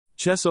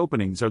Chess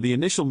openings are the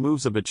initial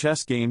moves of a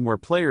chess game where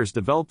players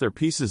develop their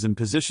pieces and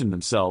position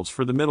themselves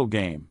for the middle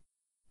game.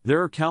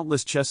 There are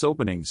countless chess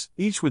openings,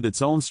 each with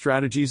its own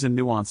strategies and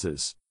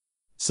nuances.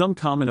 Some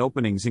common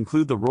openings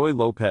include the Ruy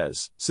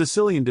Lopez,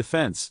 Sicilian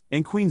defense,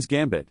 and Queen's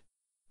Gambit.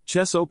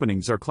 Chess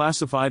openings are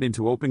classified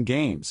into open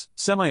games,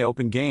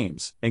 semi-open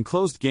games, and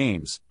closed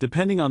games,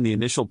 depending on the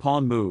initial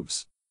pawn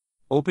moves.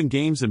 Open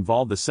games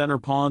involve the center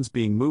pawns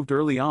being moved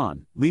early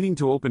on, leading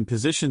to open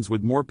positions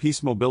with more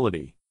piece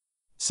mobility.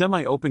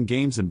 Semi-open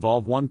games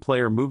involve one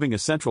player moving a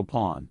central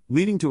pawn,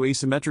 leading to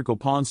asymmetrical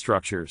pawn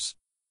structures.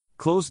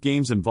 Closed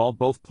games involve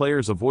both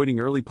players avoiding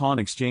early pawn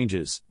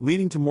exchanges,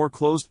 leading to more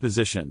closed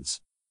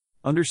positions.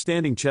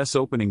 Understanding chess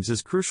openings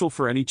is crucial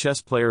for any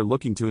chess player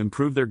looking to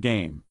improve their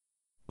game.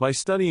 By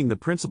studying the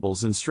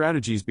principles and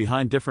strategies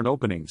behind different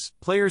openings,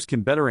 players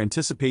can better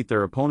anticipate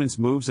their opponent's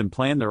moves and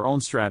plan their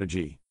own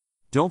strategy.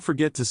 Don't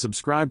forget to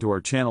subscribe to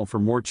our channel for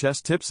more chess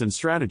tips and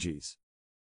strategies.